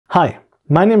Hi,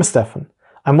 my name is Stefan.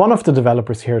 I'm one of the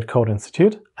developers here at Code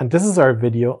Institute, and this is our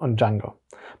video on Django.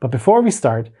 But before we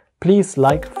start, please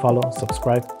like, follow,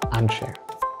 subscribe, and share.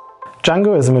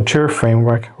 Django is a mature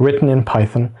framework written in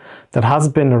Python that has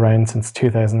been around since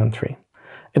 2003.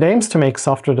 It aims to make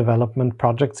software development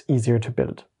projects easier to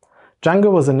build.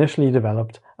 Django was initially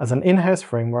developed as an in-house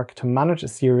framework to manage a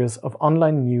series of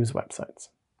online news websites.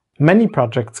 Many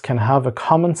projects can have a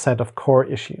common set of core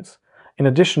issues, in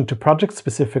addition to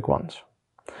project-specific ones.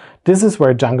 This is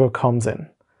where Django comes in.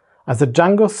 As the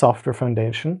Django Software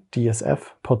Foundation, DSF,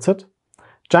 puts it,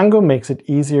 Django makes it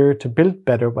easier to build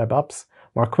better web apps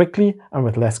more quickly and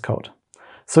with less code,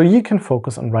 so you can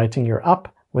focus on writing your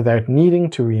app without needing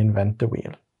to reinvent the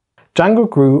wheel. Django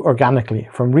grew organically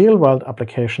from real-world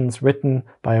applications written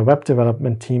by a web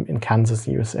development team in Kansas,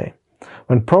 USA,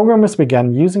 when programmers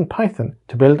began using Python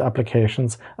to build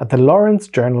applications at the Lawrence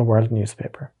Journal World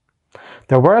newspaper.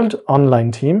 The World Online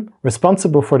team,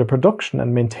 responsible for the production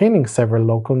and maintaining several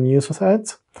local news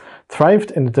sites,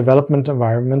 thrived in a development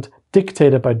environment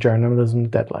dictated by journalism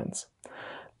deadlines.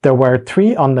 There were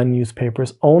 3 online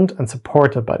newspapers owned and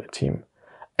supported by the team: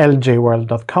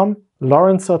 ljworld.com,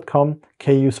 lawrence.com,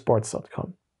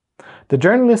 kusports.com. The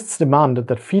journalists demanded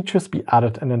that features be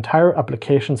added and entire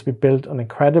applications be built on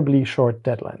incredibly short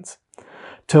deadlines.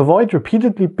 To avoid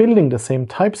repeatedly building the same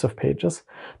types of pages,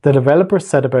 the developers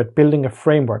set about building a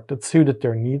framework that suited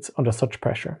their needs under such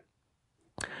pressure.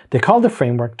 They called the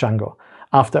framework Django,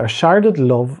 after a sharded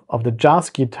love of the jazz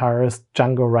guitarist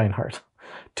Django Reinhardt.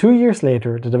 2 years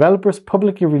later, the developers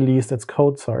publicly released its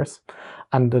code source,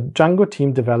 and the Django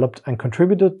team developed and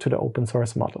contributed to the open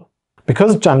source model.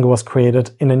 Because Django was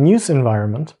created in a news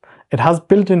environment, it has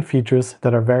built-in features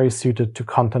that are very suited to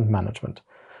content management,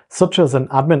 such as an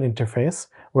admin interface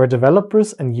where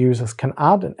developers and users can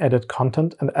add and edit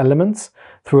content and elements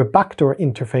through a backdoor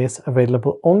interface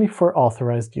available only for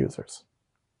authorized users.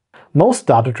 Most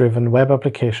data-driven web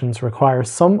applications require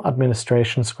some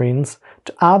administration screens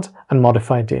to add and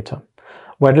modify data,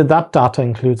 whether that data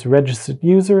includes registered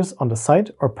users on the site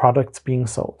or products being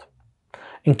sold.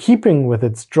 In keeping with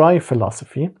its dry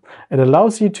philosophy, it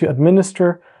allows you to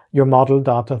administer your model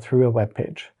data through a web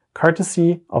page,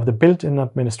 courtesy of the built-in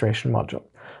administration module,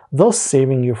 thus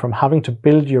saving you from having to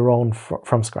build your own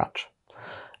from scratch.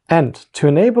 And to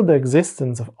enable the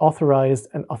existence of authorized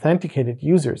and authenticated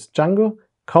users, Django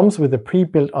comes with a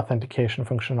pre-built authentication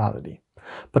functionality.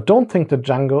 But don't think that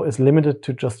Django is limited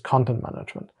to just content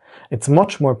management. It's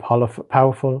much more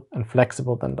powerful and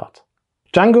flexible than that.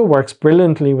 Django works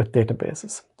brilliantly with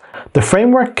databases. The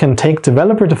framework can take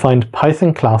developer-defined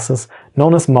Python classes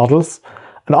known as models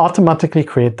and automatically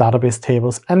create database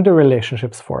tables and their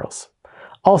relationships for us.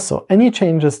 Also, any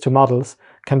changes to models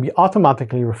can be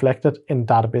automatically reflected in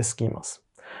database schemas.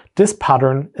 This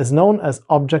pattern is known as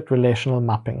Object Relational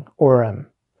Mapping, ORM.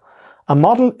 A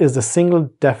model is a single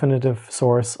definitive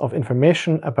source of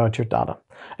information about your data.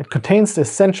 It contains the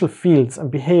essential fields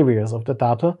and behaviors of the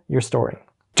data you're storing.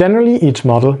 Generally, each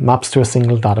model maps to a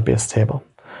single database table.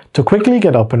 To quickly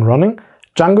get up and running,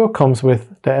 Django comes with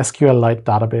the SQLite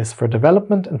database for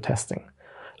development and testing.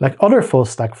 Like other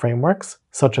full-stack frameworks,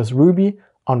 such as Ruby,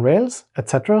 on Rails,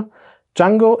 etc.,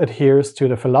 Django adheres to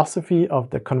the philosophy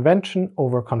of the convention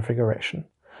over configuration.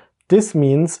 This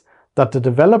means that the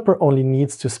developer only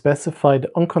needs to specify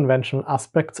the unconventional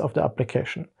aspects of the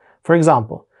application. For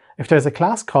example, if there's a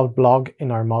class called blog in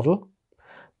our model,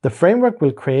 the framework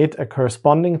will create a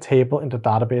corresponding table in the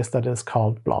database that is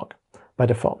called blog by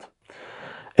default.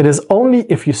 It is only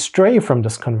if you stray from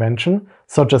this convention,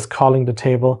 such as calling the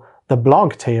table the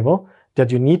blog table, that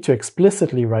you need to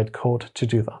explicitly write code to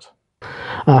do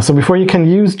that. So before you can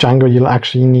use Django, you'll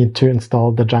actually need to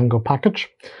install the Django package.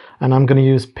 And I'm going to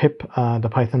use pip, the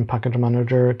Python package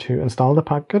manager, to install the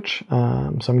package.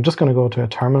 So I'm just going to go to a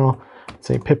terminal,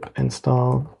 say pip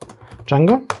install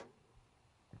Django.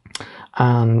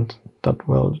 And that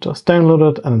will just download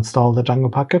it and install the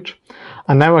Django package.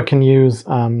 And now I can use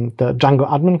the Django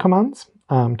admin commands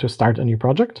to start a new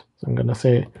project. So I'm going to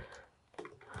say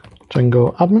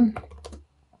Django admin,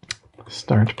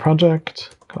 start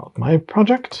project, called my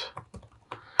project.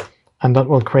 And that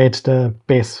will create the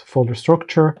base folder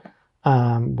structure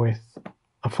with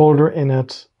a folder in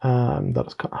it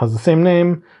that has the same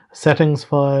name, a settings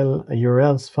file, a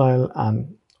URLs file,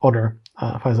 and other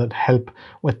files that help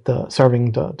with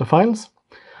serving the files.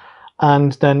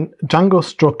 And then Django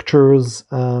structures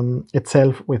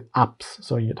itself with apps.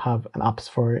 So you'd have an apps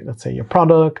for, let's say, your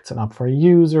products, an app for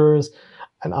users,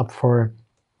 an app for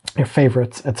your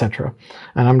favorites, etc.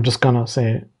 And I'm just going to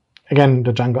say, again,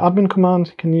 the Django admin command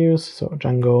you can use. So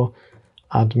Django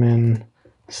admin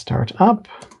start app,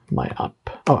 my app.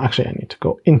 Oh, actually I need to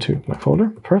go into my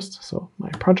folder first. So my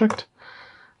project,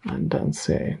 and then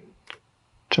say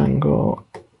Django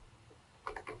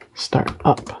start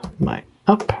up my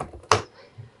app.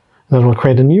 Then we'll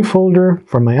create a new folder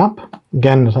for my app.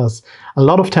 Again, it has a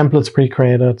lot of templates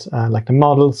pre-created, like the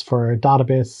models for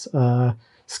database,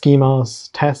 schemas,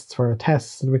 tests for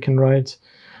tests that we can write,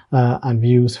 and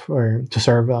views to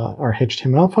serve our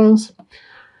HTML files.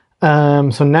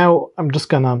 So now I'm just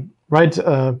gonna write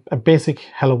a basic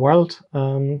Hello World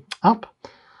app.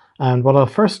 And what I'll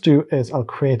first do is I'll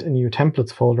create a new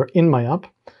templates folder in my app,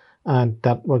 and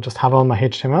that will just have all my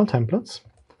HTML templates.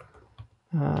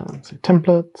 So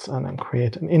templates, and then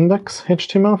create an index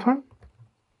HTML file.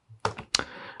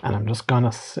 And I'm just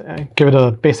gonna give it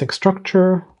a basic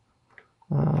structure.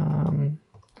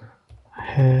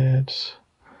 Head,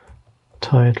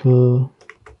 title,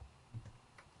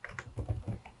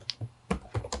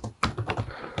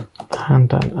 and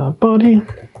then a body.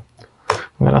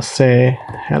 I'm gonna say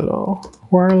hello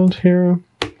world here.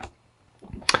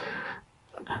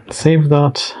 And save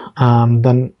that.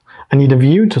 Then I need a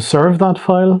view to serve that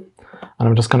file, and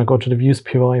I'm just going to go to the views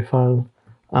PY file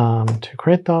to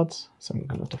create that. So I'm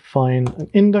going to define an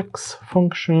index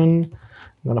function.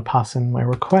 I'm going to pass in my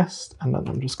request, and then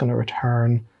I'm just going to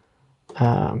return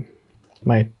and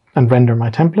render my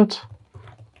template.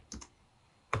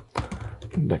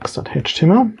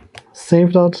 Index.html.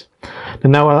 Save that.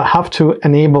 Then now I'll have to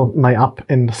enable my app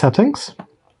in the settings.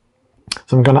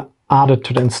 So I'm going to add it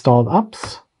to the installed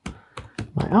apps.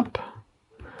 My app.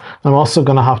 I'm also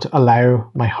going to have to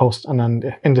allow my host, and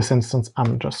then in this instance,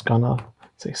 I'm just going to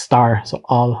say star, so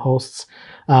all hosts.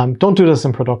 Don't do this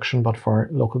in production, but for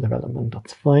local development,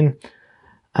 that's fine.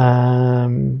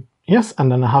 Yes,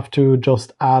 and then I have to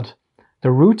just add the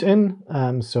root in,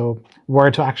 so where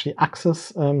to actually access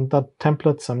that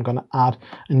template. So I'm going to add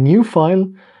a new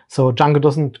file. So Django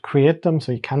doesn't create them,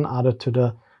 so you can add it to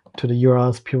the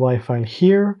URLs PY file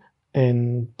here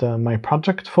in my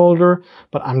project folder,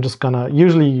 but I'm just gonna,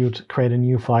 usually you'd create a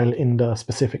new file in the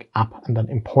specific app and then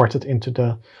import it into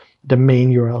the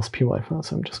main URLs py file.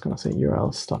 So I'm just gonna say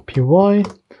urls.py.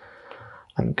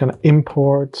 I'm gonna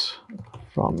import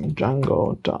from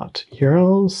django.urls,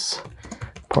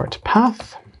 import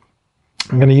path.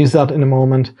 I'm gonna use that in a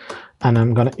moment, and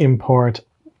I'm gonna import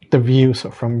the view. So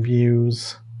from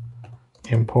views,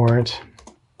 import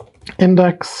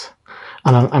index.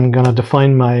 And I'm going to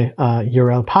define my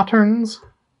URL patterns.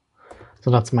 So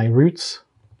that's my roots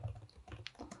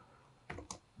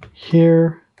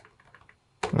here.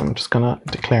 I'm just going to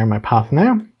declare my path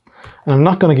now. And I'm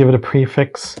not going to give it a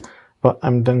prefix, but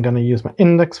I'm then going to use my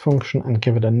index function and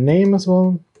give it a name as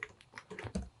well.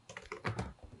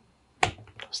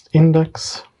 Just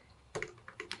index.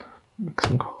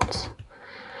 Mixing quotes.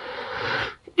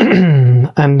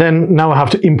 And then now I have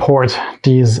to import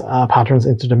these patterns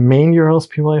into the main URLs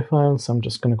PY file. So I'm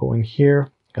just going to go in here,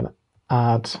 going to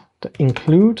add the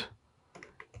include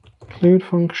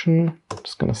function. I'm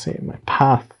just going to say my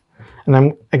path. And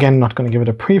I'm again not going to give it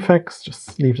a prefix,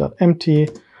 just leave that empty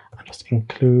and just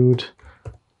include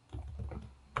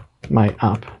my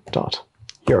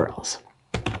app.urls.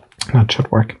 That should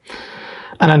work.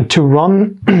 And then to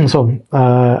run, so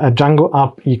a Django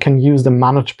app, you can use the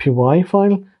manage py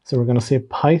file. So we're going to say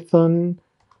Python,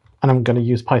 and I'm going to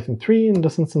use Python 3 in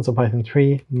this instance. So Python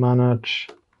 3 manage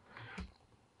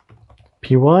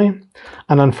py. And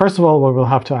then first of all, what we'll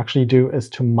have to actually do is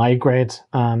to migrate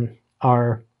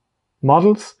our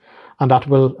models, and that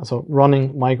will, so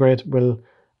running migrate will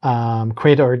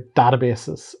create our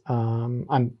databases.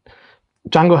 And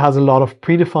Django has a lot of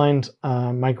predefined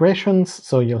migrations.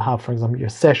 So you'll have, for example, your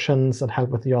sessions that help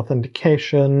with the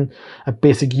authentication, a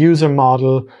basic user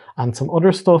model, and some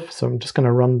other stuff. So I'm just going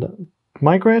to run the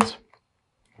migrate.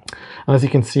 And as you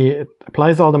can see, it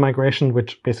applies all the migration,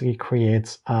 which basically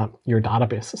creates your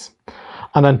databases.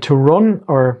 And then to run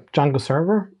our Django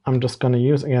server, I'm just going to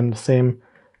use, again, the same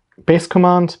base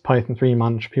command, Python 3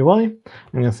 manage py. I'm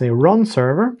going to say run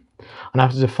server. And I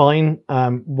have to define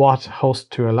what host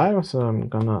to allow. So I'm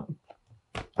going to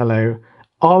allow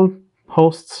all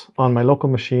hosts on my local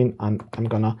machine, and I'm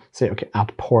going to say, okay,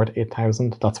 at port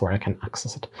 8000, that's where I can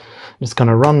access it. I'm just going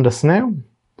to run this now.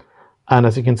 And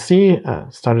as you can see,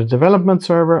 start a development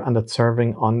server, and it's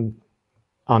serving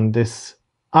on this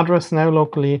address now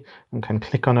locally. And can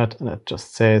click on it, and it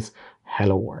just says,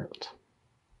 hello world.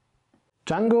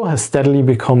 Django has steadily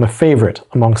become a favorite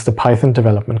amongst the Python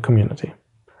development community.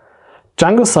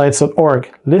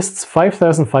 DjangoSites.org lists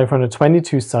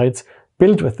 5,522 sites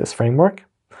built with this framework,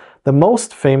 the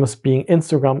most famous being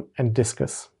Instagram and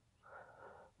Discus.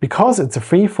 Because it's a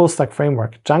free full-stack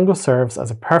framework, Django serves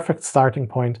as a perfect starting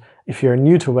point if you're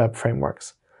new to web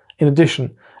frameworks. In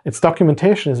addition, its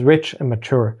documentation is rich and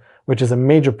mature, which is a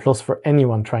major plus for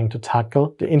anyone trying to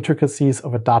tackle the intricacies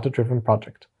of a data-driven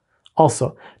project.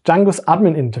 Also, Django's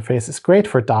admin interface is great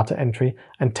for data entry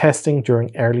and testing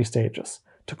during early stages.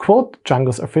 To quote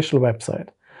Django's official website,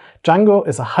 Django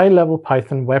is a high-level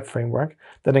Python web framework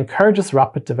that encourages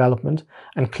rapid development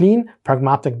and clean,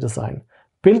 pragmatic design.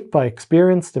 Built by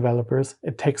experienced developers,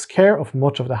 it takes care of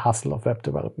much of the hassle of web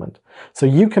development, so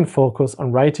you can focus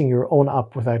on writing your own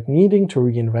app without needing to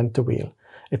reinvent the wheel.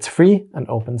 It's free and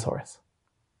open source.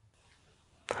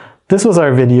 This was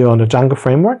our video on the Django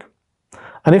framework.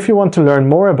 And if you want to learn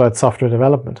more about software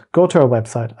development, go to our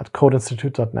website at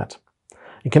codeinstitute.net.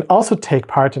 You can also take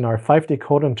part in our 5-day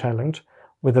coding challenge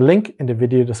with a link in the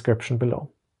video description below.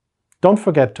 Don't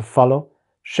forget to follow,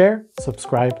 share,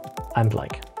 subscribe, and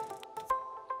like.